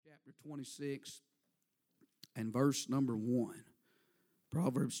26 and verse number 1.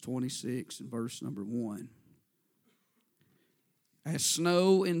 Proverbs 26 and verse number 1. As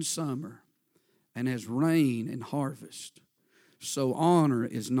snow in summer and as rain in harvest, so honor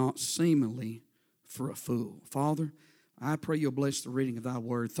is not seemly for a fool. Father, I pray you'll bless the reading of thy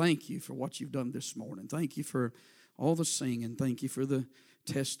word. Thank you for what you've done this morning. Thank you for all the singing. Thank you for the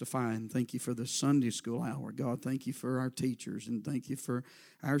testifying. Thank you for the Sunday school hour. God, thank you for our teachers, and thank you for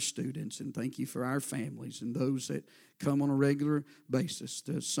our students, and thank you for our families and those that come on a regular basis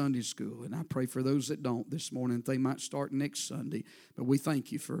to Sunday school. And I pray for those that don't this morning, that they might start next Sunday. But we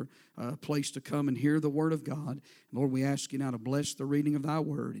thank you for a place to come and hear the word of God. Lord, we ask you now to bless the reading of thy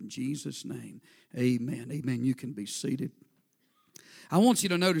word in Jesus' name. Amen. Amen. You can be seated. I want you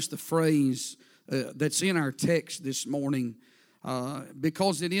to notice the phrase that's in our text this morning,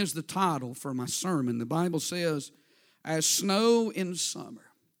 because it is the title for my sermon. The Bible says, as snow in summer.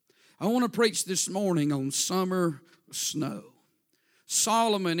 I want to preach this morning on summer snow.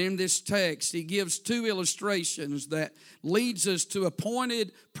 Solomon in this text, he gives two illustrations that leads us to a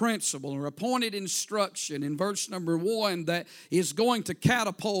pointed principle or a pointed instruction in verse number 1 that is going to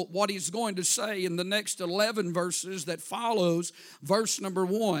catapult what he's going to say in the next 11 verses that follows verse number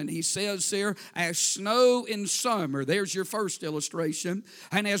 1. He says there, as snow in summer, there's your first illustration,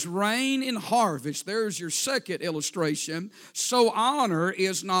 and as rain in harvest, there's your second illustration. So honor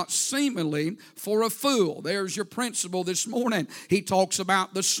is not seemly for a fool. There's your principle this morning. He talks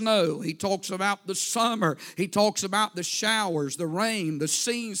about the snow. He talks about the summer. He talks about the showers, the rain, the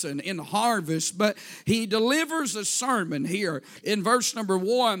season in harvest. But he delivers a sermon here in verse number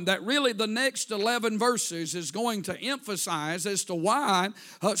 1 that really the next 11 verses is going to emphasize as to why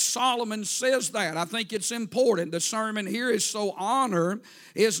Solomon says that. I think it's important. The sermon here is so honor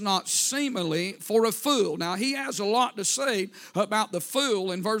is not seemly for a fool. Now, he has a lot to say about the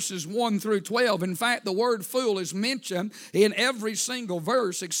fool in verses 1 through 12. In fact, the word fool is mentioned in every single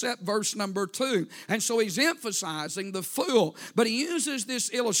verse except verse number 2. And so he's emphasizing the fool. But he uses this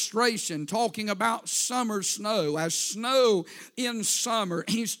illustration talking about summer snow. As snow in summer,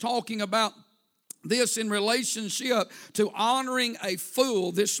 he's talking about this in relationship to honoring a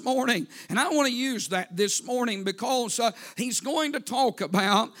fool this morning. And I want to use that this morning because he's going to talk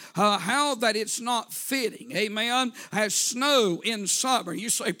about how that it's not fitting. Amen. As snow in summer. You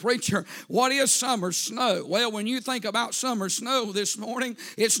say, preacher, what is summer snow? Well, when you think about summer snow this morning,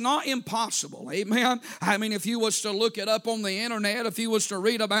 it's not impossible. Amen. I mean, if you was to look it up on the internet, if you was to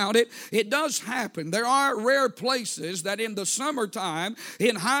read about it, it does happen. There are rare places that in the summertime,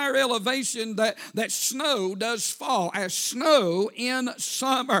 in higher elevation, that snow does fall as snow in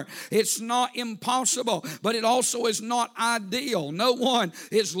summer. It's not impossible, but it also is not ideal. No one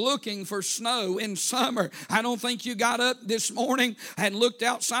is looking for snow in summer. I don't think you got up this morning and looked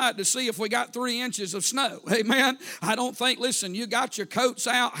outside to see if we got 3 inches of snow. Amen. I don't think, listen, you got your coats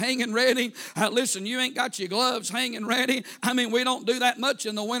out hanging ready. Listen, you ain't got your gloves hanging ready. I mean, we don't do that much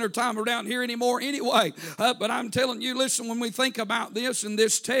in the wintertime around here anymore anyway. But I'm telling you, listen, when we think about this in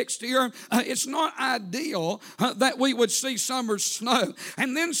this text here, it's not ideal that we would see summer snow.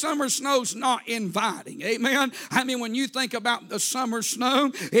 And then summer snow's not inviting. Amen. I mean, when you think about the summer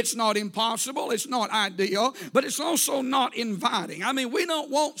snow, it's not impossible, it's not ideal, but it's also not inviting. I mean, we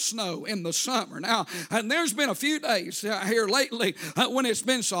don't want snow in the summer. Now, and there's been a few days here lately when it's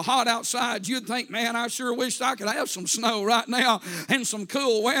been so hot outside, you'd think, man, I sure wish I could have some snow right now and some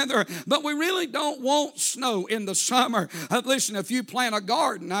cool weather. But we really don't want snow in the summer. Listen, if you plant a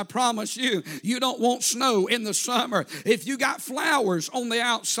garden, I promise you, you don't want snow in the summer. If you got flowers on the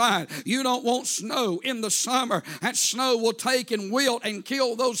outside, you don't want snow in the summer. That snow will take and wilt and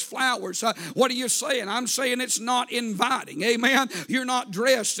kill those flowers. What are you saying? I'm saying it's not inviting. Amen. You're not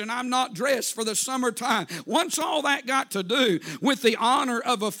dressed and I'm not dressed for the summertime. What's all that got to do with the honor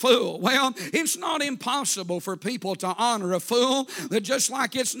of a fool? Well, it's not impossible for people to honor a fool, just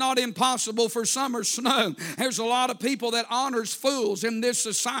like it's not impossible for summer snow. There's a lot of people that honors fools in this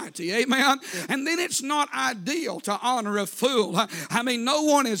society. Amen. And then it's not ideal to honor a fool. I mean, no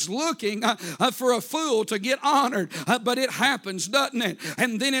one is looking for a fool to get honored, but it happens, doesn't it?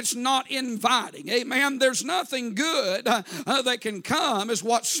 And then it's not inviting. Amen. There's nothing good that can come, is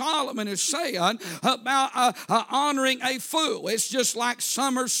what Solomon is saying about honoring a fool. It's just like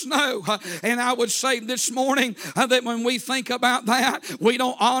summer snow. And I would say this morning that when we think about that, we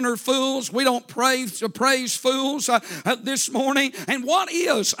don't honor fools. We don't praise fools this morning. And what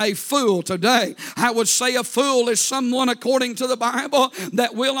is a fool today? today. I would say a fool is someone, according to the Bible,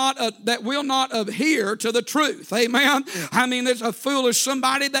 that will not adhere to the truth. Amen. I mean, there's a fool is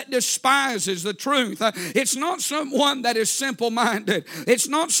somebody that despises the truth. It's not someone that is simple-minded. It's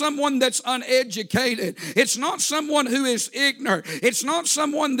not someone that's uneducated. It's not someone who is ignorant. It's not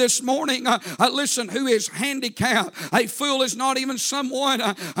someone this morning, who is handicapped. A fool is not even someone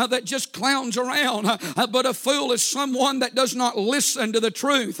that just clowns around, but a fool is someone that does not listen to the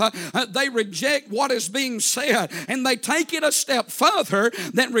truth. They reject what is being said, and they take it a step further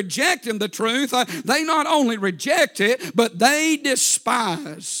than rejecting the truth. They not only reject it, but they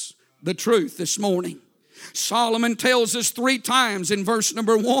despise the truth this morning. Solomon tells us 3 times in verse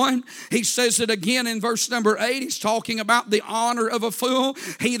number 1. He says it again in verse number 8. He's talking about the honor of a fool.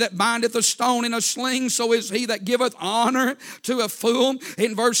 He that bindeth a stone in a sling, so is he that giveth honor to a fool.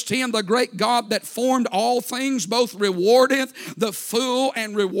 In verse 10, the great God that formed all things both rewardeth the fool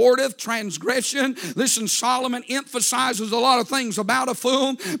and rewardeth transgression. Listen, Solomon emphasizes a lot of things about a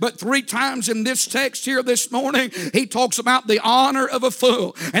fool, but 3 times in this text here this morning, he talks about the honor of a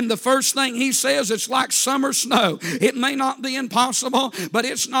fool. And the first thing he says, it's like summer snow. It may not be impossible, but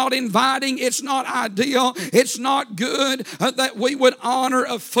it's not inviting. It's not ideal. It's not good that we would honor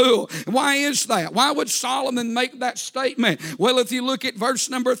a fool. Why is that? Why would Solomon make that statement? Well, if you look at verse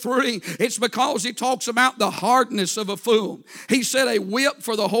number 3, it's because he talks about the hardness of a fool. He said a whip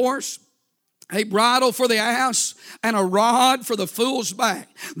for the horse, a bridle for the ass, and a rod for the fool's back.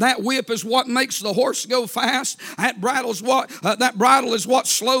 That whip is what makes the horse go fast. That bridle is what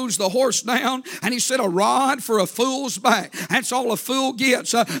slows the horse down. And he said a rod for a fool's back. That's all a fool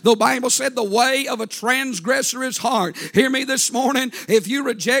gets. The Bible said the way of a transgressor is hard. Hear me this morning. If you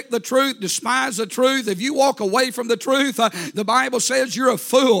reject the truth, despise the truth, if you walk away from the truth, the Bible says you're a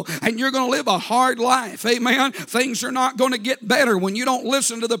fool and you're going to live a hard life. Amen. Things are not going to get better when you don't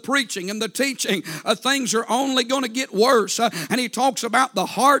listen to the preaching and the teaching. Things are only going to get worse. And he talks about the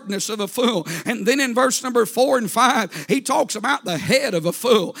hardness of a fool. And then in verse number 4 and 5, he talks about the head of a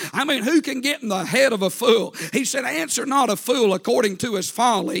fool. I mean, who can get in the head of a fool? He said, answer not a fool according to his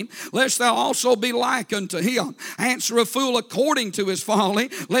folly, lest thou also be like unto him. Answer a fool according to his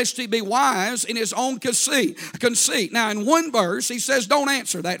folly, lest he be wise in his own conceit. Now, in one verse, he says, don't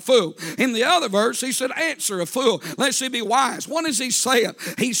answer that fool. In the other verse, he said, answer a fool, lest he be wise. What is he saying?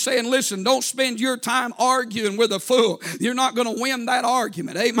 He's saying, listen, don't spend your time arguing with a fool. You're not going to win that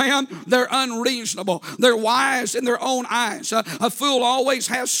argument. Amen. They're unreasonable. They're wise in their own eyes. A fool always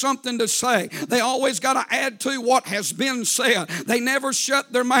has something to say. They always got to add to what has been said. They never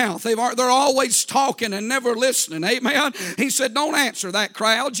shut their mouth. They're always talking and never listening. Amen. He said, don't answer that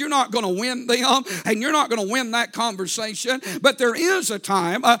crowd. You're not going to win them, and you're not going to win that conversation. But there is a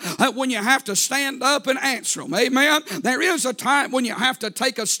time when you have to stand up and answer them. Amen. There is a time when you have to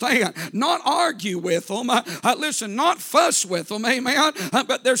take a stand. Not argue with them. Listen, not fuss with them. Amen.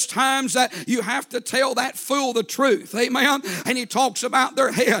 But there's times that you have to tell that fool the truth. Amen. And he talks about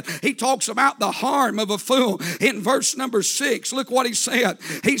their head. He talks about the harm of a fool. In verse number 6, look what he said.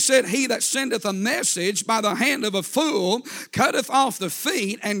 He said, he that sendeth a message by the hand of a fool cutteth off the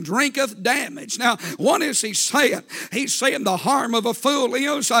feet and drinketh damage. Now, what is he saying? He's saying the harm of a fool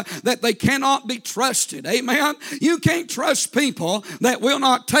is that they cannot be trusted. Amen. You can't trust people that will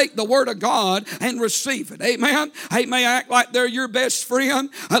not take the word of God and receive it. Amen. They may act like they're your best friend.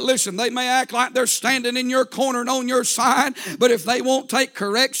 Listen, they may act like they're standing in your corner and on your side, but if they won't take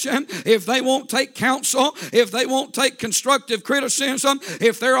correction, if they won't take counsel, if they won't take constructive criticism,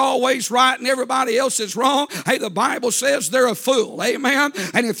 if they're always right and everybody else is wrong, hey, the Bible says they're a fool. Amen.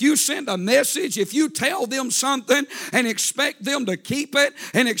 And if you send a message, if you tell them something and expect them to keep it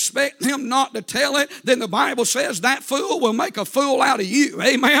and expect them not to tell it, then the Bible says that fool will make a fool out of you.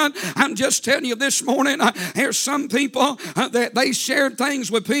 Amen. I'm just telling you this morning, there's some people that they shared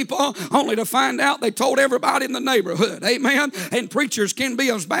things with people only to find out they told everybody in the neighborhood. Amen. And preachers can be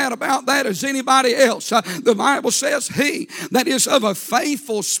as bad about that as anybody else. The Bible says he that is of a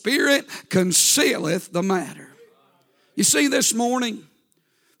faithful spirit concealeth the matter. You see, this morning,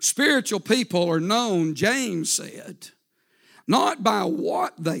 spiritual people are known, James said, not by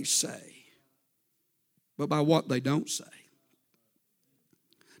what they say, but by what they don't say.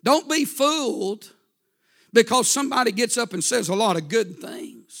 Don't be fooled because somebody gets up and says a lot of good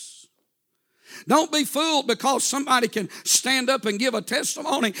things. Don't be fooled because somebody can stand up and give a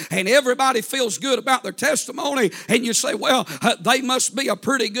testimony and everybody feels good about their testimony, and you say, well, they must be a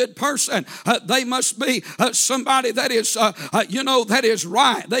pretty good person. They must be somebody that is, that is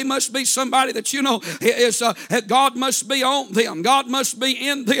right. They must be somebody that, is God must be on them. God must be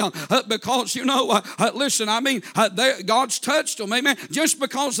in them because, listen, God's touched them. Amen. Just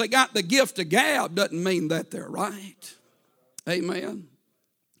because they got the gift of gab doesn't mean that they're right. Amen.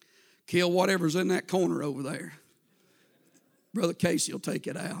 Kill whatever's in that corner over there. Brother Casey will take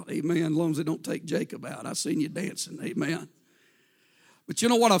it out. Amen. As long as they don't take Jacob out. I seen you dancing. Amen. But you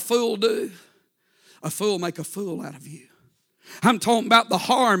know what a fool do? A fool make a fool out of you. I'm talking about the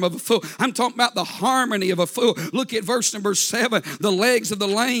harm of a fool. I'm talking about the harmony of a fool. Look at verse number 7. The legs of the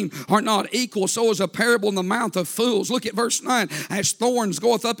lame are not equal, so is a parable in the mouth of fools. Look at verse 9. As thorns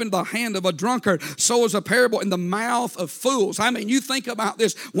goeth up into the hand of a drunkard, so is a parable in the mouth of fools. You think about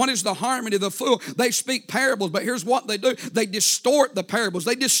this. What is the harmony of the fool? They speak parables, but here's what they do. They distort the parables.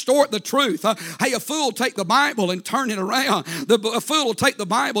 They distort the truth. A fool will take the Bible and turn it around. A fool will take the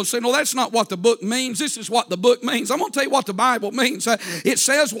Bible and say, no, that's not what the book means. This is what the book means. I'm going to tell you what the Bible means. It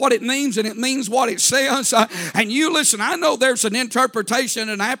says what it means and it means what it says. And you listen, I know there's an interpretation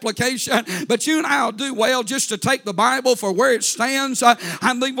and application, but you and I will do well just to take the Bible for where it stands. I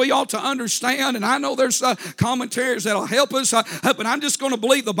think we ought to understand, and I know there's commentaries that'll help us, but I'm just going to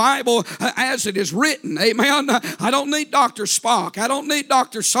believe the Bible as it is written. Amen. I don't need Dr. Spock. I don't need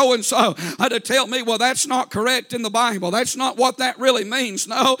Dr. So-and-so to tell me, well, that's not correct in the Bible. That's not what that really means.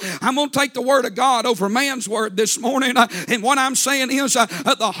 No, I'm going to take the Word of God over man's word this morning, and what I'm saying is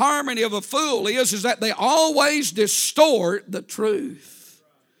the harmony of a fool is that they always distort the truth.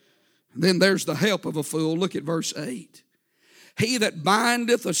 And then there's the help of a fool. Look at verse 8. He that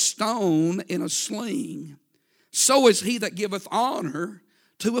bindeth a stone in a sling, so is he that giveth honor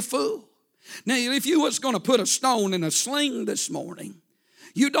to a fool. Now, if you was going to put a stone in a sling this morning,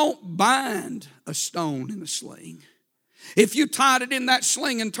 you don't bind a stone in a sling. If you tied it in that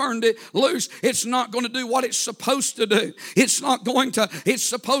sling and turned it loose, it's not going to do what it's supposed to do. It's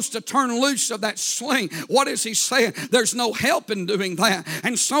supposed to turn loose of that sling. What is he saying? There's no help in doing that.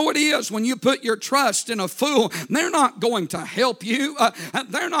 And so it is when you put your trust in a fool. They're not going to help you.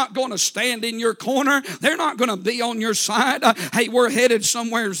 They're not going to stand in your corner. They're not going to be on your side. Hey, we're headed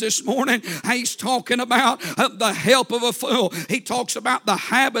somewhere this morning. He's talking about the help of a fool. He talks about the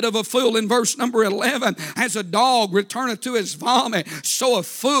habit of a fool in verse number 11. As a dog returneth to his vomit, so a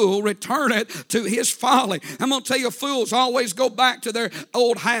fool returneth to his folly. I'm going to tell you, fools always go back to their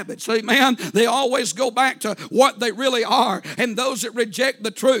old habits. Amen. They always go back to what they really are. And those that reject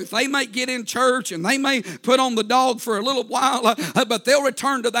the truth, they may get in church and they may put on the dog for a little while, but they'll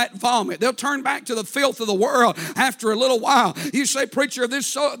return to that vomit. They'll turn back to the filth of the world after a little while. You say, preacher,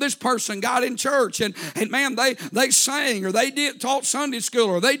 this person got in church and man, they sang or they taught Sunday school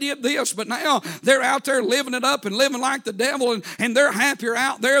or they did this, but now they're out there living it up and living like the devil, and they're happier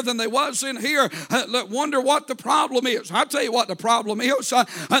out there than they was in here. Wonder what the problem is. I'll tell you what the problem is.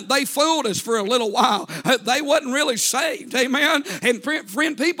 They fooled us for a little while. They wasn't really saved. Amen. And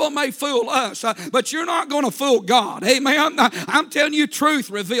friend, people may fool us, but you're not going to fool God. Amen. I'm telling you,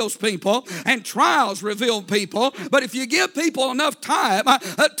 truth reveals people and trials reveal people, but if you give people enough time,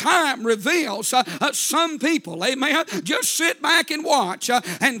 time reveals some people. Amen. Just sit back and watch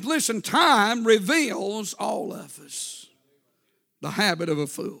and listen. Time reveals all of us. The habit of a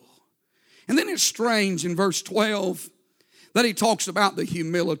fool. And then it's strange in verse 12 that he talks about the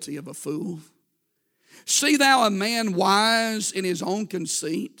humility of a fool. See thou a man wise in his own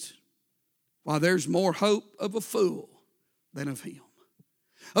conceit, while there's more hope of a fool than of him.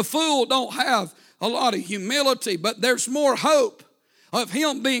 A fool don't have a lot of humility, but there's more hope of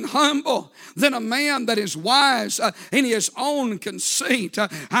him being humble than a man that is wise in his own conceit.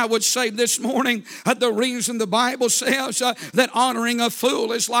 I would say this morning, the reason the Bible says that honoring a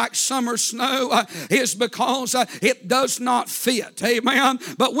fool is like summer snow is because it does not fit. Amen.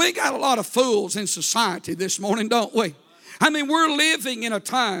 But we got a lot of fools in society this morning, don't we? We're living in a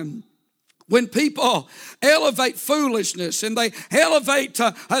time when people elevate foolishness and they elevate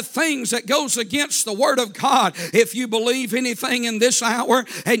things that goes against the Word of God. If you believe anything in this hour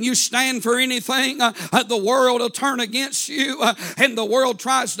and you stand for anything, the world will turn against you, and the world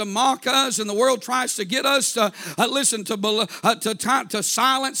tries to mock us, and the world tries to get us to to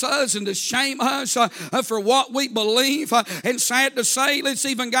silence us and to shame us for what we believe. And sad to say, it's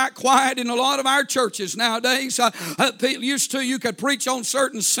even got quiet in a lot of our churches nowadays. Used to, you could preach on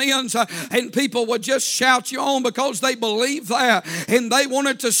certain sins, and people would just shout you on because they believe that and they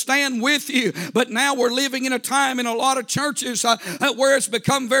wanted to stand with you. But now we're living in a time in a lot of churches where it's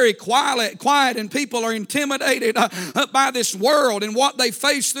become very quiet, and people are intimidated by this world and what they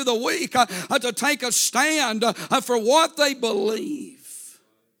face through the week to take a stand for what they believe.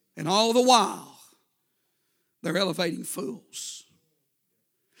 And all the while, they're elevating fools.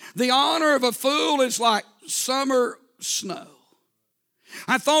 The honor of a fool is like summer snow.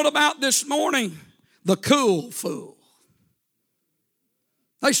 I thought about this morning the cool fool.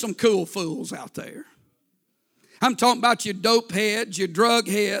 There's some cool fools out there. I'm talking about your dope heads, your drug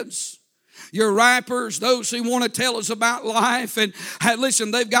heads, your rappers, those who want to tell us about life. And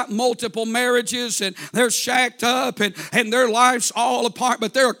listen, they've got multiple marriages and they're shacked up and their life's all apart,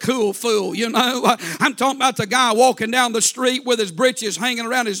 but they're a cool fool, you know. I'm talking about the guy walking down the street with his britches hanging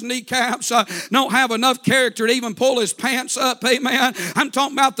around his kneecaps, don't have enough character to even pull his pants up, amen. I'm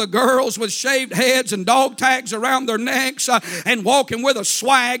talking about the girls with shaved heads and dog tags around their necks and walking with a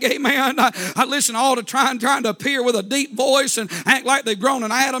swag, amen. Listen, all to trying to appear with a deep voice and act like they've grown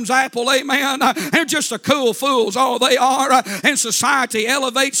an Adam's apple, amen. They're just a cool fools, all they are, and society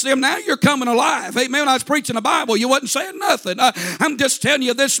elevates them. Now you're coming alive, amen. When I was preaching the Bible, you wasn't saying nothing. I'm just telling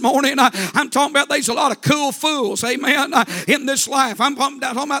you this morning, I'm talking about there's a lot of cool fools, amen, in this life. I'm talking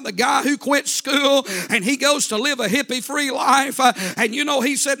about the guy who quit school and he goes to live a hippie-free life, and you know,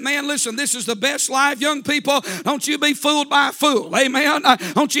 he said, man, listen, this is the best life. Young people, don't you be fooled by a fool, amen.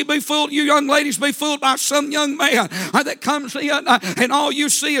 Don't you be fooled, you young ladies, be fooled by some young man that comes in and all you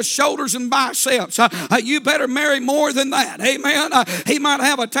see is shoulders and biceps. You better marry more than that, amen. He might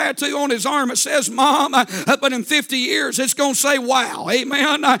have a tattoo on his arm that says mom, but in 50 years it's going to say wow,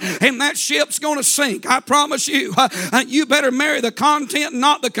 amen. And that ship's going to sink, I promise you. You better marry the content,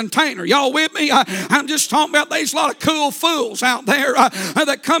 not the container. Y'all with me? I'm just talking about there's a lot of cool fools out there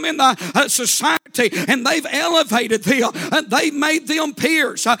that come in the society and they've elevated them. They've made them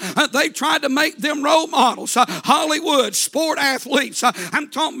peers. They've tried to make them role models. Hollywood, sport athletes. I'm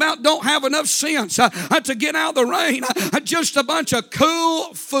talking about don't have enough sense to get out of the rain. Just a bunch of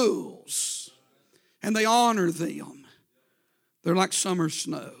cool fools. And they honor them. They're like summer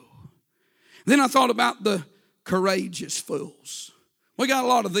snow. Then I thought about the courageous fools. We got a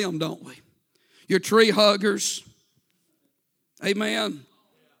lot of them, don't we? Your tree huggers. Amen.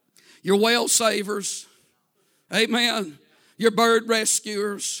 Your whale savers. Amen. Your bird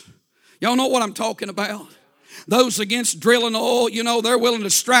rescuers. Y'all know what I'm talking about. Those against drilling oil, you know, they're willing to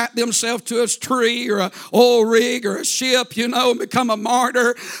strap themselves to a tree or an oil rig or a ship, you know, and become a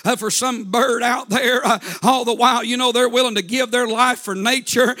martyr for some bird out there. All the while, you know, they're willing to give their life for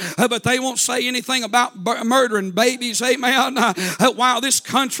nature, but they won't say anything about murdering babies, amen. While this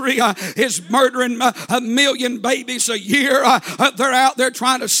country is murdering a million babies a year, they're out there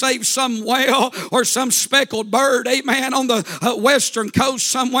trying to save some whale or some speckled bird, amen, on the western coast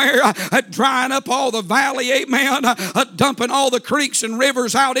somewhere, drying up all the valley, amen, dumping all the creeks and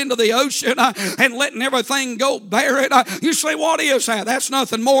rivers out into the ocean and letting everything go barren. You say, what is that? That's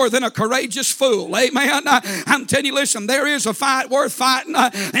nothing more than a courageous fool, amen. I'm telling you, listen, there is a fight worth fighting.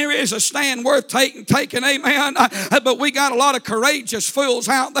 There is a stand worth taking, amen. But we got a lot of courageous fools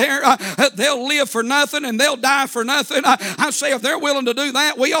out there. They'll live for nothing and they'll die for nothing. I say if they're willing to do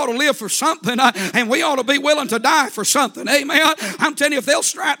that, we ought to live for something and we ought to be willing to die for something, amen. I'm telling you, if they'll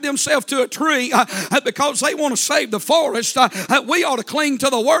strap themselves to a tree because they want to save the forest, we ought to cling to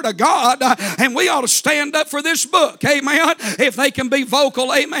the Word of God and we ought to stand up for this book, amen. If they can be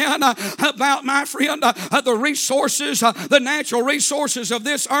vocal, amen, about, my friend, the resources, the natural resources of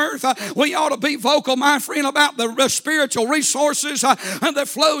this earth, we ought to be vocal, my friend, about the spiritual resources that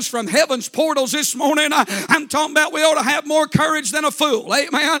flows from heaven's portals this morning. I'm talking about we ought to have more courage than a fool,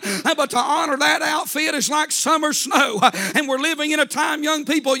 amen. But to honor that outfit is like summer snow, and we're living in a time, young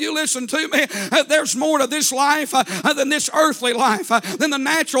people, you listen to me, there's more to this life than this earthly life, than the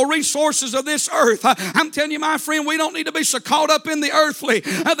natural resources of this earth. I'm telling you, my friend, we don't need to be so caught up in the earthly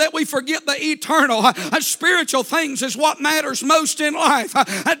that we forget the eternal. Spiritual things is what matters most in life.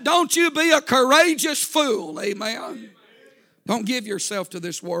 Don't you be a courageous fool, amen. Don't give yourself to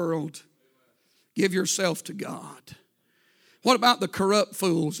this world. Give yourself to God. What about the corrupt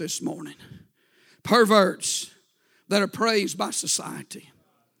fools this morning? Perverts that are praised by society.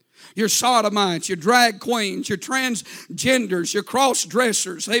 your sodomites, your drag queens, your transgenders, your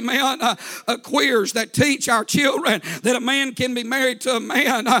cross-dressers, amen, queers that teach our children that a man can be married to a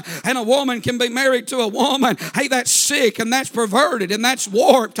man and a woman can be married to a woman. Hey, that's sick and that's perverted and that's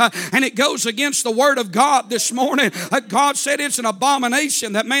warped and it goes against the Word of God this morning. God said it's an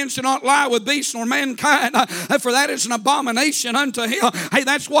abomination that man should not lie with beasts nor mankind, for that is an abomination unto him. Hey,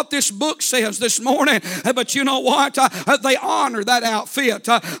 that's what this book says this morning. But you know what? They honor that outfit.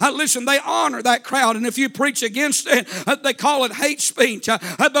 Listen, they honor that crowd, and if you preach against it, they call it hate speech.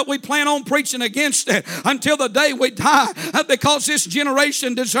 But we plan on preaching against it until the day we die, because this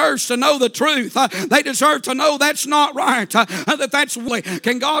generation deserves to know the truth. They deserve to know that's not right. That's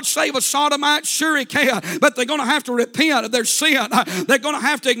can God save a sodomite? Sure He can, but they're going to have to repent of their sin. They're going to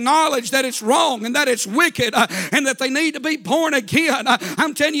have to acknowledge that it's wrong and that it's wicked, and that they need to be born again.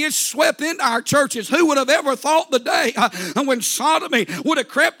 I'm telling you, it's swept into our churches. Who would have ever thought the day when sodomy would have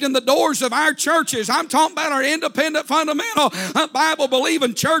crept in the doors of our churches? I'm talking about our independent, fundamental,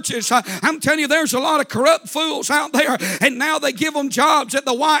 Bible-believing churches. I'm telling you, there's a lot of corrupt fools out there, and now they give them jobs at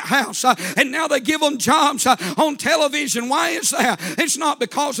the White House, and now they give them jobs on television. Why is that? It's not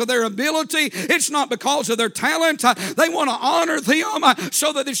because of their ability. It's not because of their talent. They want to honor them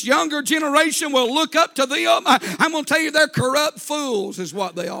so that this younger generation will look up to them. I'm going to tell you, they're corrupt fools is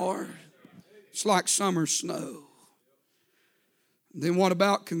what they are. It's like summer snow. Then what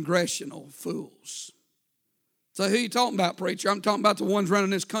about congressional fools? So who you talking about, preacher? I'm talking about the ones running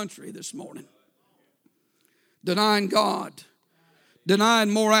this country this morning. Denying God,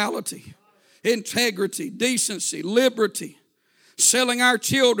 denying morality, integrity, decency, liberty, selling our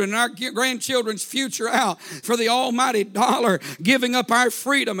children and our grandchildren's future out for the almighty dollar, giving up our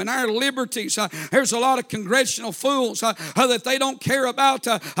freedom and our liberties. There's a lot of congressional fools that they don't care about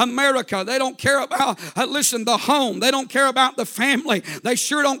America. They don't care about, the home. They don't care about the family. They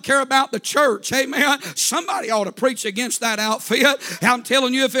sure don't care about the church. Amen. Somebody ought to preach against that outfit. I'm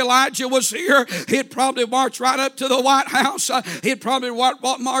telling you, if Elijah was here, he'd probably march right up to the White House. He'd probably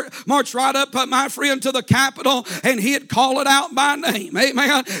march right up, my friend, to the Capitol, and he'd call it out by name.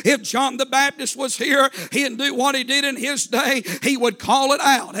 Amen. If John the Baptist was here, he'd do what he did in his day. He would call it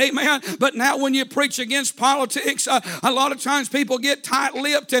out. Amen. But now when you preach against politics, a lot of times people get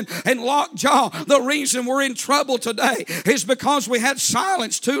tight-lipped and lockjaw. The reason we're in trouble today is because we had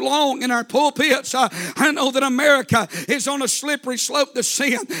silence too long in our pulpits. I know that America is on a slippery slope to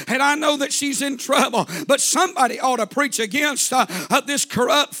sin, and I know that she's in trouble. But somebody ought to preach against this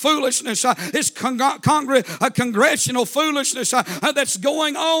corrupt foolishness, this congressional foolishness that's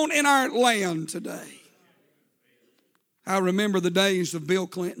going on in our land today. I remember the days of Bill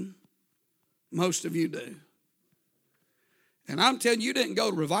Clinton. Most of you do. And I'm telling you, you didn't go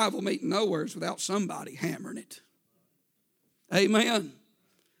to revival meeting nowheres without somebody hammering it. Amen.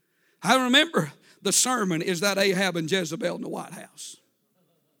 I remember the sermon is that Ahab and Jezebel in the White House.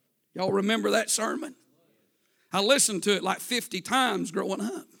 Y'all remember that sermon? I listened to it like 50 times growing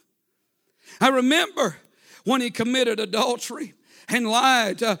up. I remember when he committed adultery and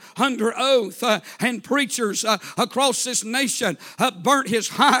lied under oath, and preachers across this nation burnt his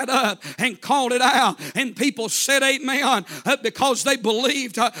hide up and called it out, and people said amen because they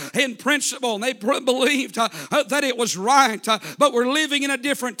believed in principle, and they believed that it was right. But we're living in a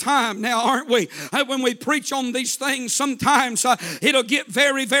different time now, aren't we? When we preach on these things, sometimes it'll get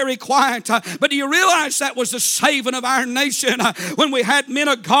very, very quiet. But do you realize that was the saving of our nation when we had men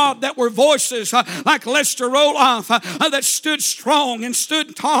of God that were voices like Lester Roloff that stood strong and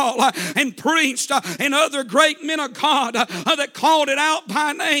stood tall and preached, and other great men of God that called it out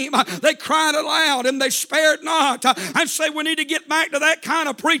by name. They cried aloud and they spared not. I say we need to get back to that kind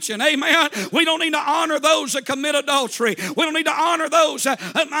of preaching. Amen. We don't need to honor those that commit adultery. We don't need to honor those,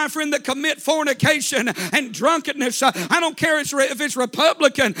 my friend, that commit fornication and drunkenness. I don't care if it's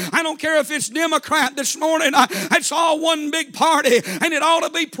Republican. I don't care if it's Democrat this morning. It's all one big party, and it ought to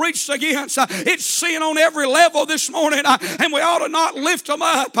be preached against. It's sin on every level this morning, and we ought to not lift them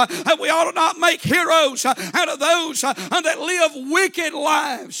up. We ought to not make heroes out of those that live wicked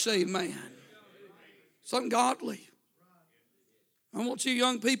lives. Amen. It's ungodly. I want you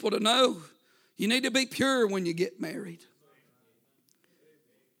young people to know you need to be pure when you get married.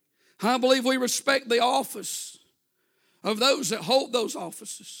 I believe we respect the office of those that hold those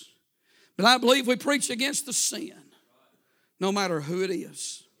offices. But I believe we preach against the sin, no matter who it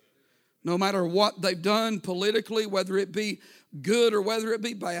is. No matter what they've done politically, whether it be good or whether it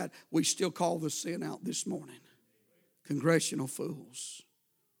be bad, we still call the sin out this morning. Congressional fools.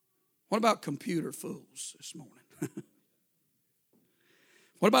 What about computer fools this morning?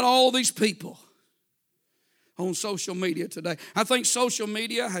 What about all these people on social media today. I think social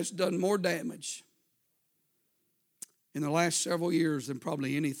media has done more damage in the last several years than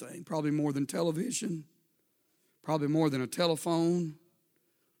probably anything. Probably more than television, probably more than a telephone.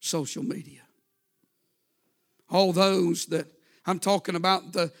 Social media. All those that I'm talking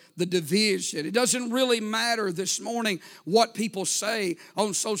about the division. It doesn't really matter this morning what people say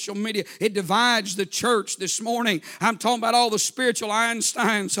on social media. It divides the church this morning. I'm talking about all the spiritual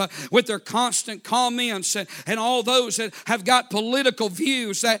Einsteins with their constant comments and all those that have got political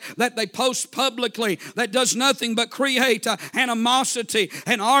views that they post publicly that does nothing but create animosity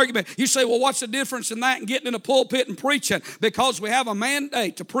and argument. You say, well, what's the difference in that and getting in a pulpit and preaching? Because we have a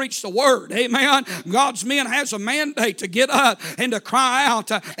mandate to preach the word. Amen. God's men has a mandate to get up and to cry out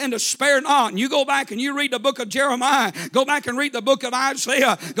and to spare not. And you go back and you read the book of Jeremiah, go back and read the book of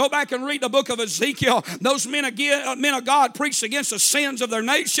Isaiah, go back and read the book of Ezekiel. Those men of God preached against the sins of their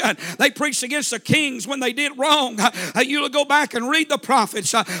nation. They preached against the kings when they did wrong. You go back and read the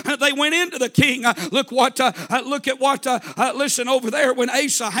prophets. They went into the king. Listen over there when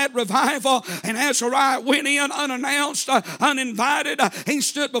Asa had revival and Azariah went in unannounced, uninvited. He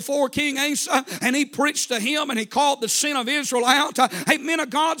stood before King Asa and he preached to him and he called the sin of Israel out. Hey, men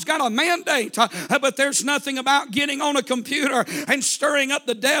of God's got a mandate, but there's nothing about getting on a computer and stirring up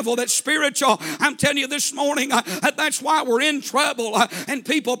the devil that's spiritual. I'm telling you this morning, that's why we're in trouble. And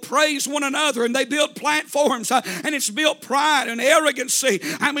people praise one another and they build platforms and it's built pride and arrogancy.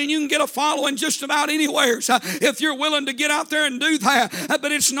 I mean, you can get a following just about anywhere if you're willing to get out there and do that.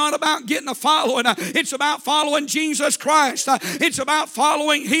 But it's not about getting a following. It's about following Jesus Christ. It's about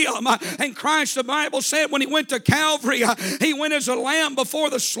following Him. And Christ, the Bible said, when He went to Calvary, He went as a lamb before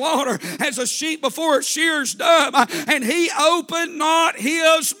the slaughter, as a sheep before a shearer's dumb, and He opened not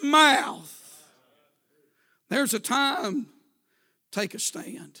His mouth. There's a time, take a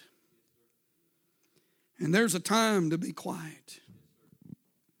stand. And there's a time to be quiet.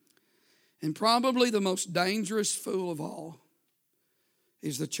 And probably the most dangerous fool of all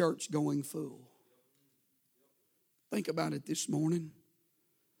is the church-going fool. Think about it this morning.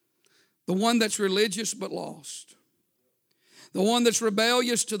 The one that's religious but lost. The one that's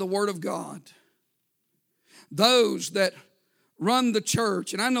rebellious to the Word of God. Those that run the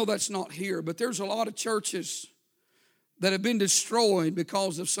church, and I know that's not here, but there's a lot of churches that have been destroyed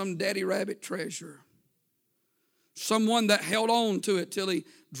because of some daddy rabbit treasure. Someone that held on to it till he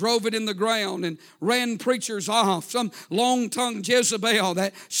drove it in the ground and ran preachers off. Some long-tongued Jezebel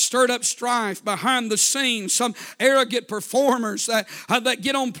that stirred up strife behind the scenes. Some arrogant performers that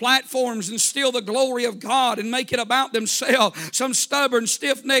get on platforms and steal the glory of God and make it about themselves. Some stubborn,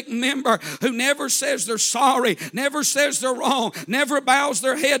 stiff-necked member who never says they're sorry, never says they're wrong, never bows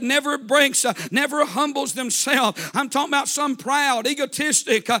their head, never never humbles themselves. I'm talking about some proud,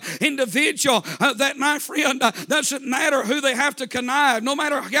 egotistic individual that, my friend, doesn't matter who they have to connive, no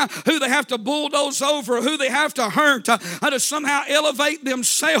matter who they have to bulldoze over, who they have to hurt, to somehow elevate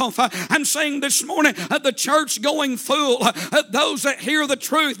themselves. I'm saying this morning, the church-going fool, those that hear the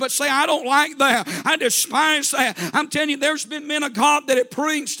truth but say, I don't like that, I despise that. I'm telling you, there's been men of God that have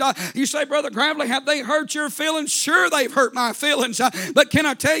preached. You say, Brother Gravley, have they hurt your feelings? Sure, they've hurt my feelings. But can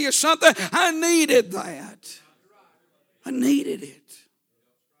I tell you something? I needed that. I needed it.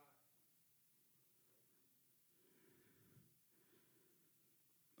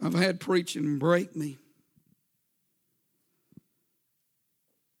 I've had preaching break me.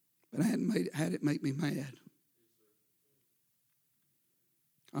 But I hadn't had it make me mad.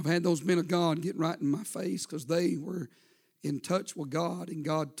 I've had those men of God get right in my face because they were in touch with God and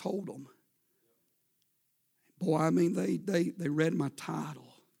God told them. Boy, I mean, they read my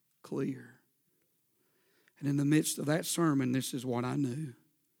title clear. And in the midst of that sermon, this is what I knew.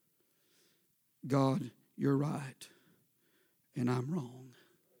 God, you're right, and I'm wrong.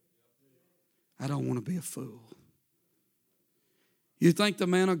 I don't want to be a fool. You think the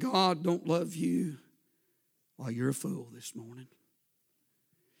man of God don't love you? Well, you're a fool this morning.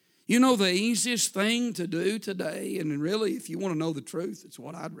 You know the easiest thing to do today, and really, if you want to know the truth, it's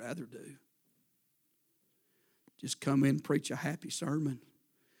what I'd rather do. Just come in and preach a happy sermon.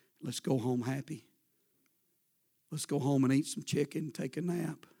 Let's go home happy. Let's go home and eat some chicken, take a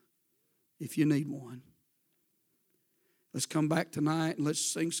nap, if you need one. Let's come back tonight and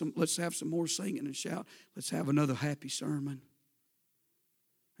let's have some more singing and shout. Let's have another happy sermon.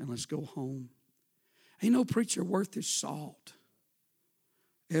 And let's go home. Ain't no preacher worth his salt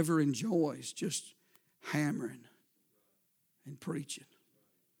ever enjoys just hammering and preaching.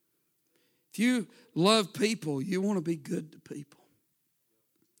 If you love people, you want to be good to people.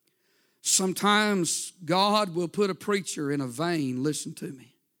 Sometimes God will put a preacher in a vein, listen to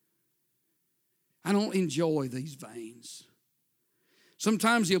me, I don't enjoy these veins.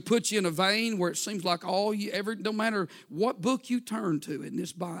 Sometimes He'll put you in a vein where it seems like all you ever, no matter what book you turn to in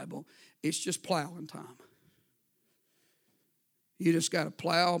this Bible, it's just plowing time. You just got to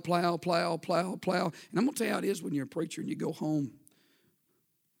plow. And I'm going to tell you how it is when you're a preacher and you go home.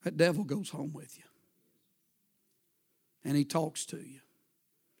 That devil goes home with you. And he talks to you.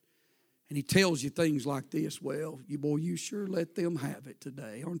 And he tells you things like this. Well, you sure let them have it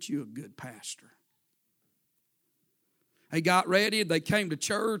today. Aren't you a good pastor? They got ready. They came to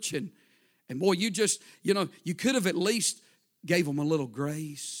church. And boy, you could have at least gave them a little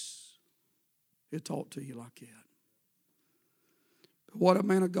grace. He'll talk to you like that. But what a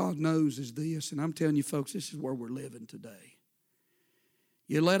man of God knows is this. And I'm telling you, folks, this is where we're living today.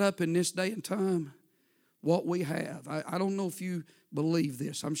 You let up in this day and time what we have. I don't know if you believe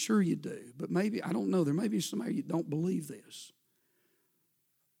this. I'm sure you do. But maybe, I don't know, there may be somebody you don't believe this.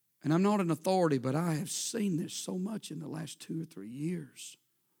 And I'm not an authority, but I have seen this so much in the last 2 or 3 years.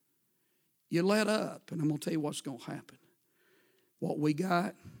 You let up, and I'm going to tell you what's going to happen. What we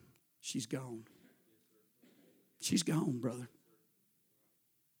got, she's gone. She's gone, brother.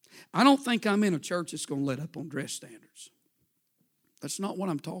 I don't think I'm in a church that's going to let up on dress standards. That's not what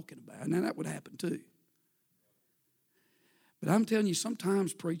I'm talking about. Now, that would happen too. But I'm telling you,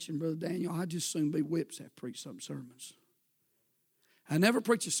 sometimes preaching, Brother Daniel, I just soon be whipped after preach some sermons. I never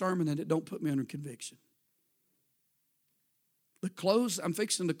preach a sermon that it don't put me under conviction. I'm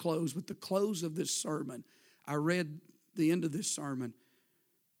fixing to close, but the close of this sermon, I read the end of this sermon.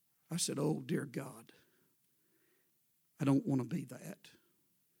 I said, oh, dear God, I don't want to be that.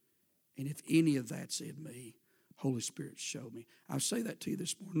 And if any of that's in me, Holy Spirit, show me. I say that to you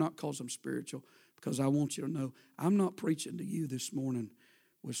this morning, not because I'm spiritual, because I want you to know I'm not preaching to you this morning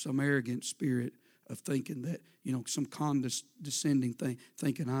with some arrogant spirit of thinking that, some condescending thing,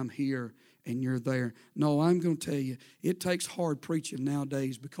 thinking I'm here and you're there. No, I'm going to tell you, it takes hard preaching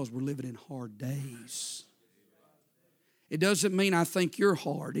nowadays because we're living in hard days. It doesn't mean I think you're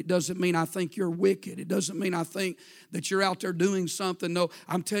hard. It doesn't mean I think you're wicked. It doesn't mean I think that you're out there doing something. No,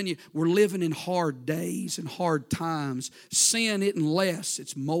 I'm telling you, we're living in hard days and hard times. Sin isn't less,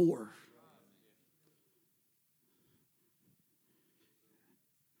 it's more.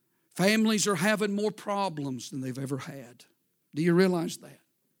 Families are having more problems than they've ever had. Do you realize that?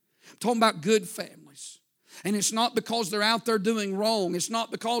 I'm talking about good families. And it's not because they're out there doing wrong. It's not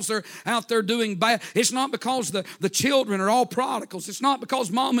because they're out there doing bad. It's not because the children are all prodigals. It's not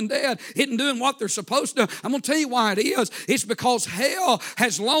because mom and dad isn't doing what they're supposed to do. I'm going to tell you why it is. It's because hell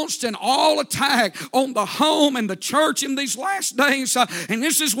has launched an all attack on the home and the church in these last days. And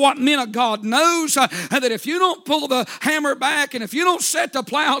this is what men of God knows, that if you don't pull the hammer back and if you don't set the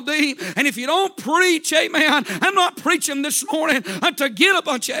plow deep and if you don't preach, amen, I'm not preaching this morning to get a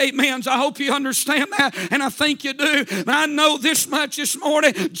bunch of amens. I hope you understand that. And I think you do. I know this much this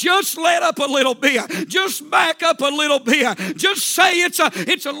morning. Just let up a little bit. Just back up a little bit. Just say it's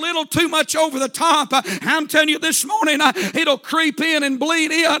a little too much over the top. I'm telling you this morning, it'll creep in and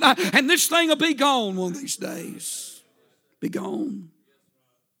bleed in, and this thing will be gone one of these days. Be gone.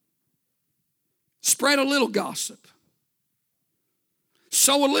 Spread a little gossip.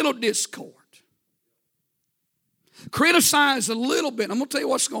 Sow a little discord. Criticize a little bit. I'm going to tell you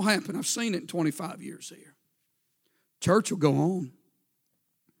what's going to happen. I've seen it in 25 years here. Church will go on,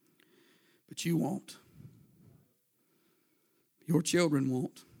 but you won't. Your children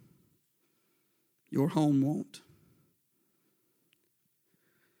won't. Your home won't.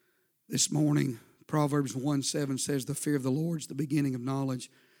 This morning, Proverbs 1:7 says, the fear of the Lord is the beginning of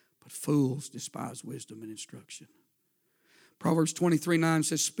knowledge, but fools despise wisdom and instruction. Proverbs 23:9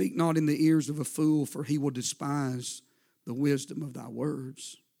 says, speak not in the ears of a fool, for he will despise the wisdom of thy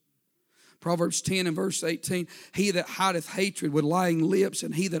words. Proverbs 10 and verse 18, he that hideth hatred with lying lips,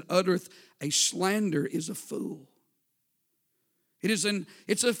 and he that uttereth a slander is a fool.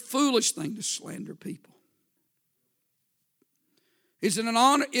 It's a foolish thing to slander people. It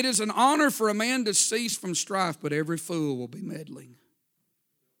is an honor for a man to cease from strife, but every fool will be meddling.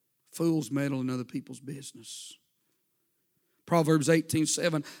 Fools meddle in other people's business. Proverbs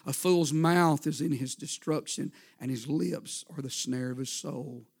 18:7, a fool's mouth is in his destruction, and his lips are the snare of his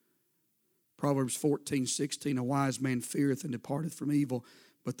soul. Proverbs 14:16, a wise man feareth and departeth from evil,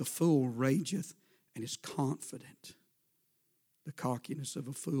 but the fool rageth and is confident. The cockiness of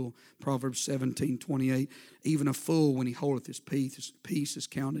a fool. Proverbs 17:28, even a fool when he holdeth his peace is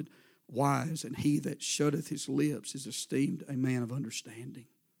counted wise, and he that shutteth his lips is esteemed a man of understanding.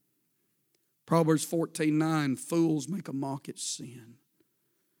 Proverbs 14:9, fools make a mock at sin.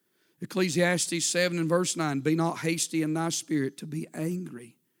 Ecclesiastes 7 and verse 9, be not hasty in thy spirit to be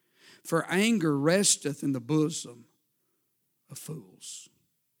angry, For anger resteth in the bosom of fools.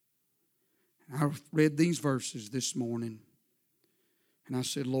 I read these verses this morning, and I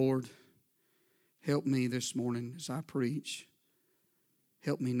said, Lord, help me this morning as I preach.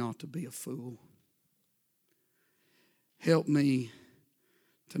 Help me not to be a fool. Help me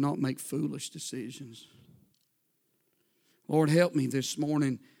to not make foolish decisions. Lord, help me this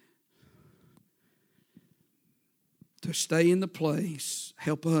morning to stay in the place.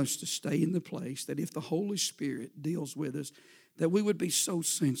 Help us to stay in the place that if the Holy Spirit deals with us, that we would be so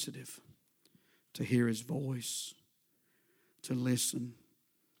sensitive to hear His voice, to listen.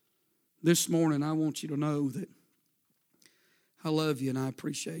 This morning, I want you to know that I love you and I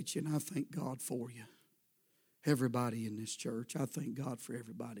appreciate you and I thank God for you. Everybody in this church, I thank God for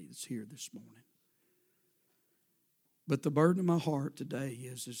everybody that's here this morning. But the burden of my heart today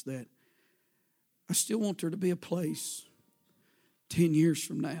is that I still want there to be a place 10 years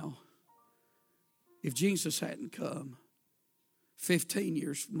from now, if Jesus hadn't come, 15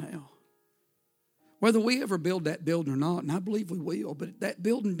 years from now, whether we ever build that building or not, and I believe we will, but that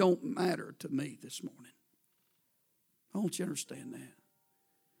building don't matter to me this morning. I want you to understand that.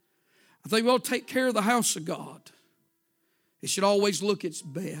 I think we ought to take care of the house of God. It should always look its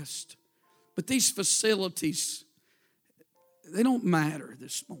best. But these facilities, they don't matter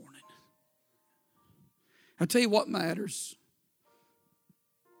this morning. I'll tell you what matters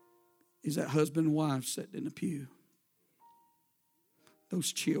is that husband and wife sitting in the pew.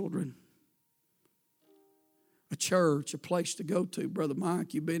 Those children. A church, a place to go to. Brother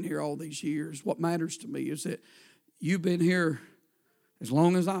Mike, you've been here all these years. What matters to me is that you've been here as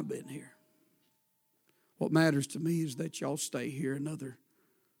long as I've been here. What matters to me is that y'all stay here another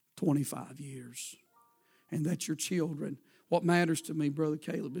 25 years. And that your children. What matters to me, Brother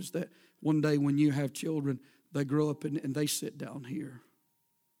Caleb, is that one day when you have children, they grow up and they sit down here.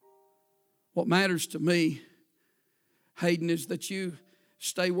 What matters to me, Hayden, is that you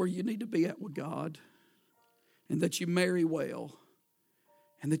stay where you need to be at with God. And that you marry well.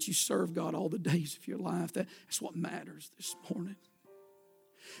 And that you serve God all the days of your life. That's what matters this morning.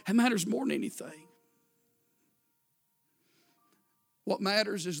 It matters more than anything. What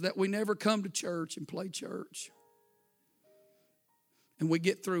matters is that we never come to church and play church. And we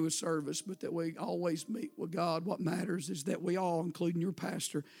get through a service, but that we always meet with God. What matters is that we all, including your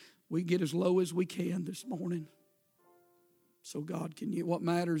pastor, we get as low as we can this morning. So God, can you? What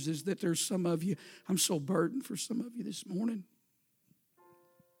matters is that there's some of you, I'm so burdened for some of you this morning.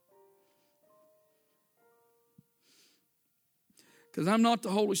 Because I'm not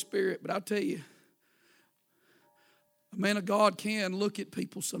the Holy Spirit, but I'll tell you, a man of God can look at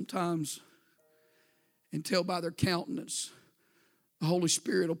people sometimes and tell by their countenance. The Holy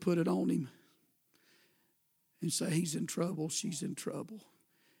Spirit will put it on him and say, he's in trouble, she's in trouble.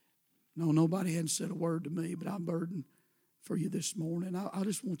 No, nobody hadn't said a word to me, but I'm burdened for you this morning. I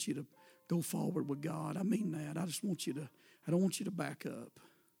just want you to go forward with God. I mean that. I don't want you to back up.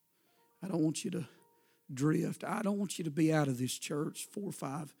 I don't want you to drift. I don't want you to be out of this church 4 or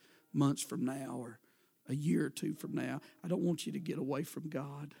 5 months from now or a year or 2 from now. I don't want you to get away from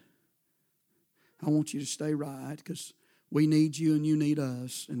God. I want you to stay right because we need you and you need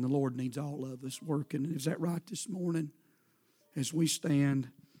us, and the Lord needs all of us working. Is that right this morning? As we stand,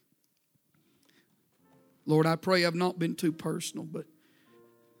 Lord, I pray I've not been too personal, but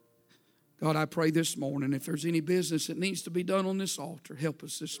God, I pray this morning, if there's any business that needs to be done on this altar, help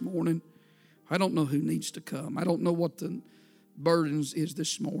us this morning. I don't know who needs to come. I don't know what the burdens is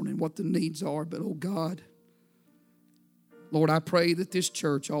this morning, what the needs are, but oh God, Lord, I pray that this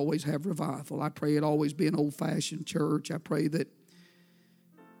church always have revival. I pray it always be an old-fashioned church. I pray that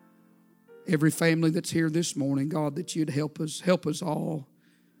every family that's here this morning, God, that you'd help us all.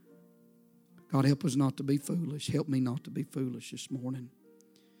 God, help us not to be foolish. Help me not to be foolish this morning.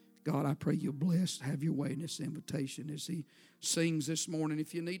 God, I pray you'll bless, have your way in this invitation as he sings this morning.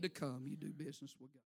 If you need to come, you do business with God.